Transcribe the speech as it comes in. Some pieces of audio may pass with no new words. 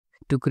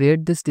To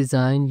create this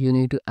design, you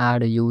need to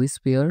add a UV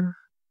sphere,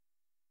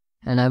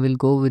 and I will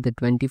go with the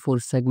 24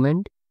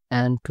 segment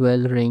and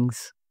 12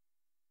 rings.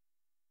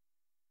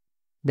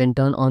 Then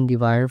turn on the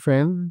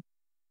wireframe.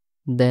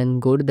 Then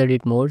go to the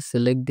edit mode,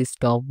 select this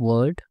top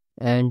word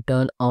and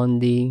turn on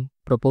the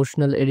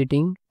proportional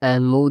editing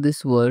and move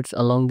these words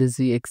along the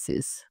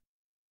z-axis.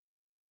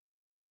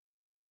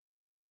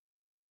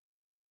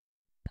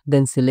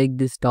 Then select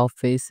these top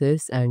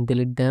faces and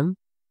delete them.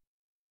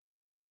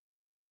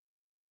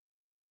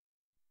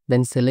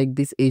 Then select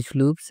these edge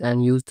loops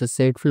and use the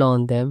set flow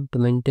on them to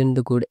maintain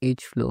the good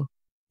edge flow.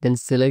 Then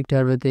select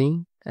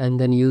everything and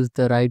then use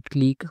the right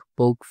click,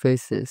 poke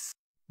faces.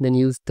 Then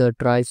use the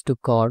tries to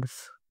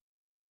chords.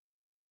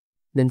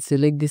 Then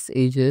select these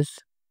edges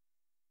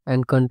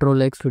and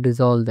Ctrl X to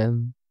dissolve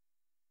them.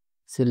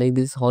 Select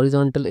these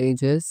horizontal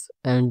edges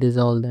and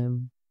dissolve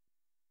them.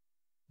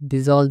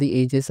 Dissolve the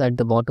edges at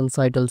the bottom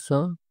side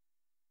also,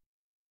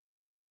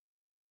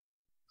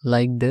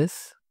 like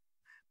this.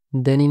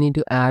 Then you need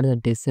to add a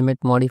decimate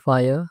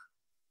modifier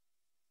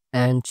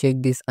and check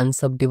this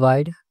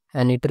unsubdivide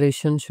and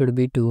iteration should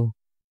be 2.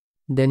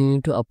 Then you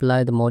need to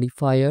apply the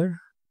modifier,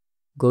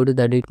 go to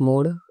the edit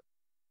mode,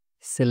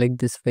 select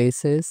these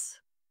faces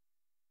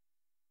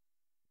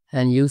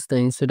and use the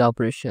insert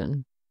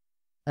operation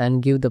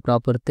and give the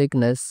proper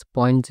thickness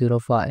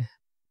 0.05.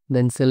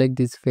 Then select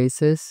these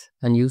faces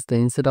and use the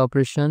insert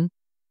operation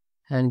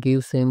and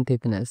give same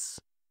thickness.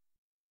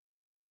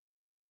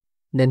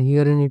 Then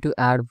here you need to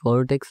add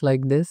vertex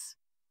like this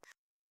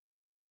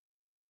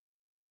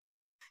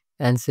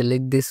and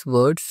select these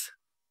words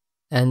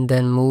and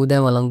then move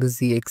them along the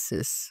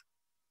z-axis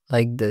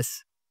like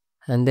this.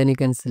 And then you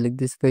can select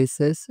these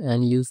faces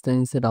and use the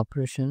insert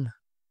operation.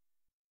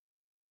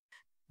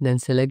 Then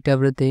select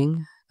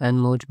everything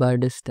and merge by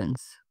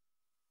distance.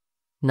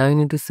 Now you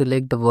need to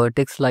select the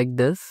vertex like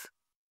this.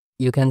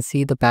 You can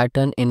see the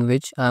pattern in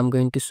which I am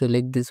going to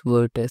select this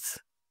vertex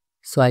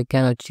so I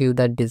can achieve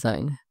that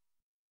design.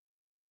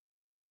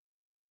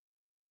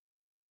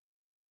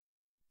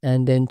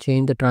 And then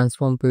change the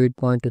transform pivot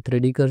point to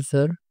 3D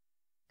cursor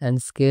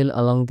and scale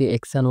along the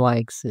X and Y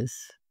axis.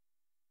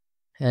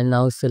 And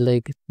now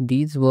select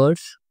these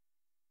words,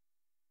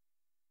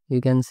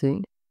 you can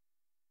see,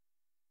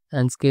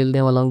 and scale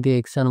them along the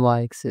X and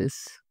Y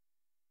axis.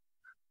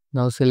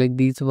 Now select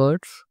these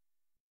words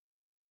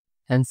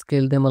and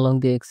scale them along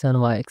the X and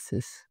Y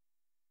axis.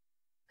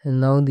 And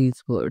now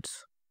these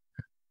words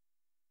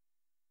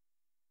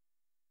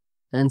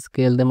and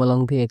scale them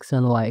along the X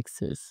and Y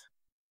axis.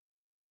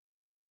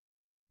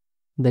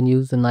 Then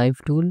use the knife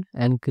tool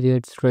and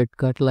create straight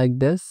cut like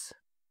this.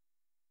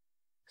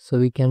 So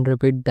we can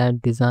repeat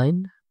that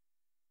design.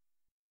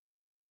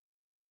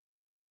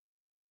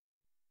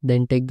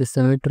 Then take the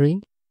symmetry.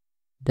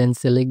 Then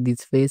select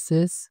these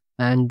faces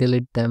and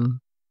delete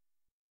them.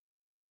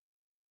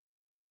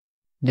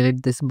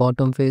 Delete this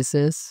bottom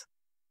faces.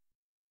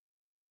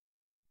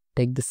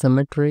 Take the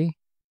symmetry.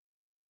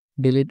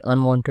 Delete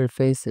unwanted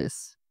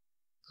faces.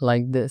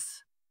 Like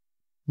this.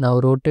 Now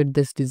rotate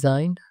this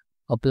design.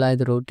 Apply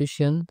the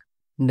rotation.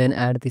 Then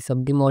add the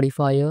subdivision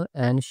modifier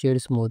and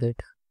shade smooth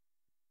it.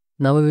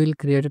 Now we will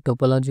create a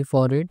topology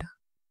for it.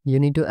 You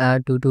need to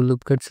add two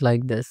loop cuts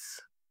like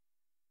this.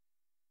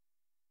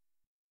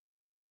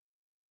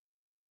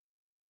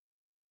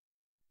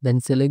 Then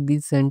select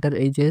these center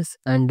edges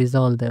and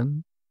dissolve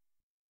them.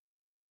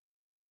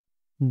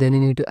 Then you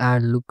need to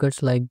add loop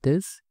cuts like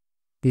this.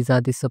 These are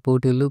the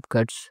supportive loop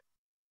cuts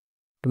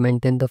to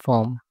maintain the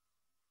form.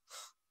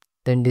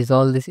 Then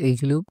dissolve this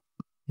edge loop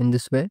in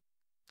this way.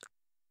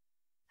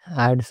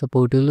 Add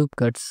supportive loop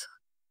cuts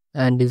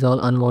and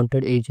dissolve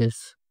unwanted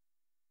edges.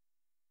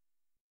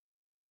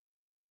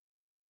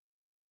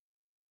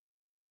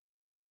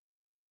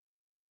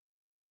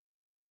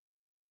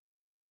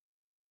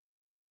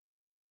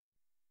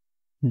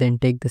 Then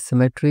take the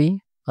symmetry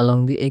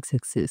along the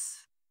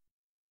x-axis.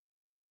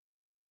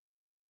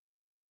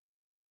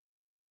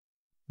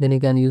 Then you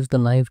can use the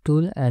knife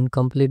tool and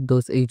complete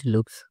those edge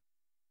loops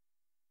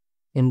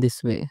in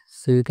this way,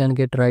 so you can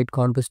get right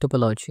convex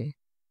topology.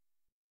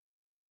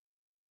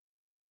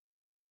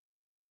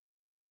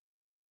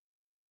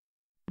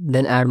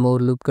 Then add more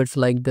loop cuts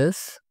like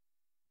this.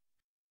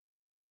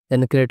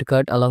 Then create a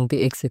cut along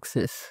the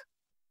x-axis.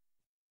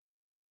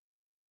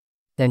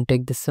 Then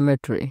take the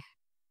symmetry.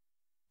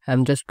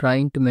 I'm just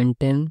trying to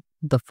maintain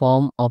the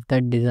form of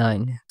that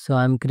design, so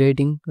I'm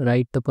creating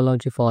right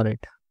topology for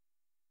it.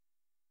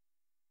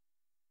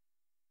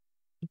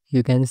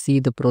 You can see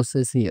the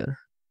process here.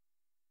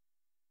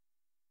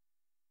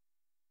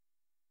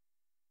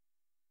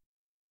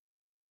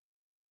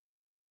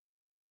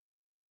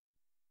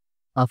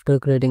 After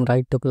creating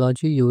right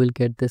topology, you will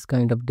get this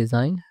kind of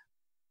design.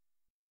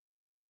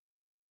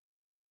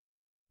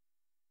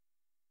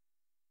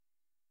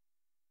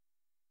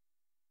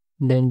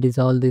 Then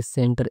dissolve these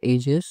center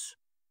edges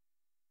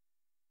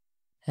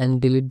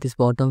and delete these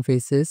bottom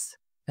faces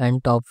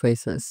and top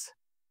faces.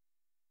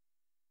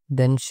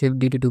 Then shift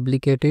D to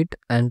duplicate it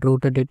and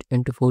rotate it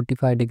into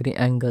 45-degree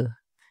angle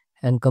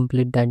and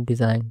complete that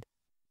design.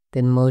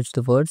 Then merge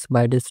the words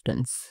by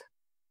distance.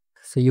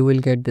 So you will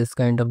get this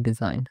kind of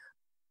design.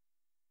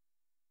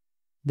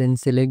 Then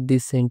select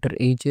these center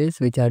edges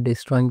which are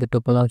destroying the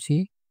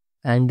topology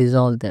and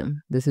dissolve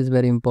them. This is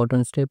very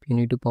important step you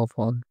need to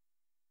perform.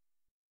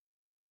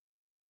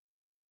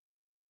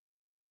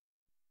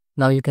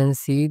 Now you can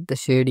see the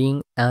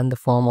shading and the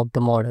form of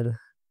the model.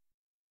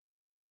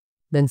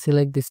 Then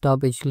select the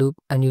top edge loop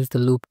and use the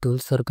loop tool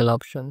circle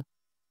option.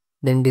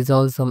 Then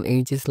dissolve some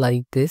edges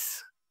like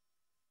this.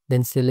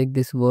 Then select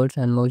these words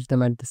and merge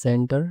them at the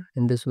center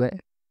in this way.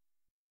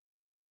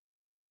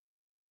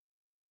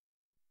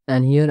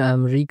 And here I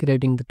am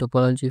recreating the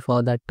topology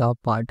for that top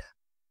part.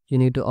 You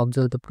need to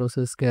observe the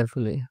process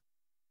carefully.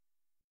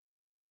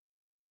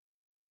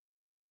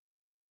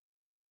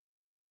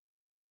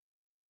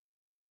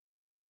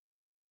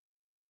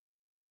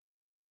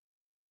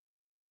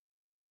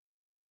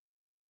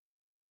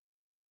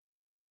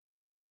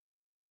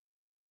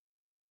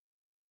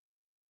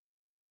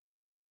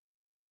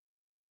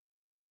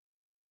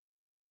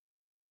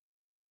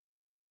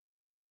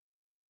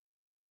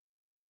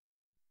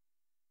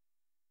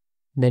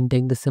 Then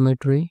take the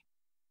symmetry.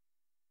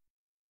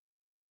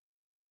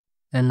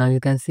 And now you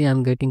can see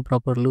I'm getting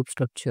proper loop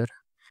structure.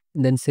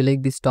 Then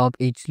select this top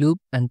edge loop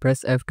and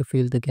press F to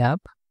fill the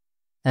gap.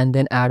 And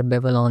then add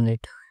bevel on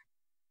it.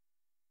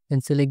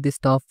 Then select this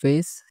top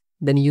face.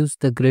 Then use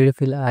the grid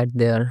fill add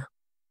there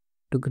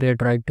to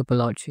create right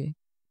topology.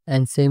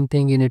 And same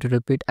thing you need to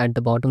repeat at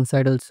the bottom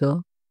side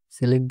also.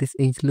 Select this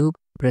edge loop,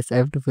 press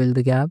F to fill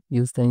the gap,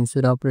 use the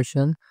insert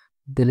operation,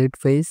 delete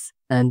face,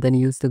 and then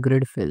use the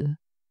grid fill.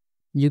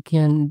 You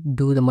can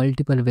do the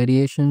multiple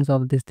variations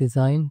of this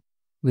design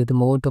with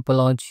more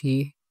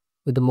topology,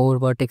 with more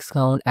vertex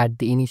count at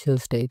the initial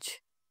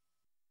stage.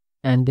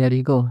 And there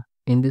you go.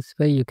 In this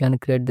way, you can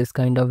create this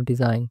kind of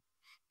design.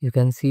 You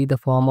can see the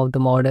form of the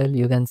model,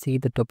 you can see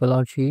the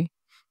topology,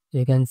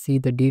 you can see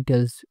the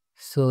details.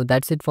 So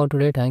that's it for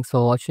today. Thanks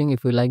for watching.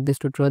 If you like this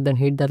tutorial, then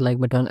hit that like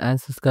button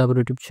and subscribe to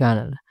our YouTube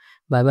channel.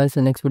 Bye bye.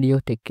 See you next video.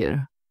 Take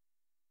care.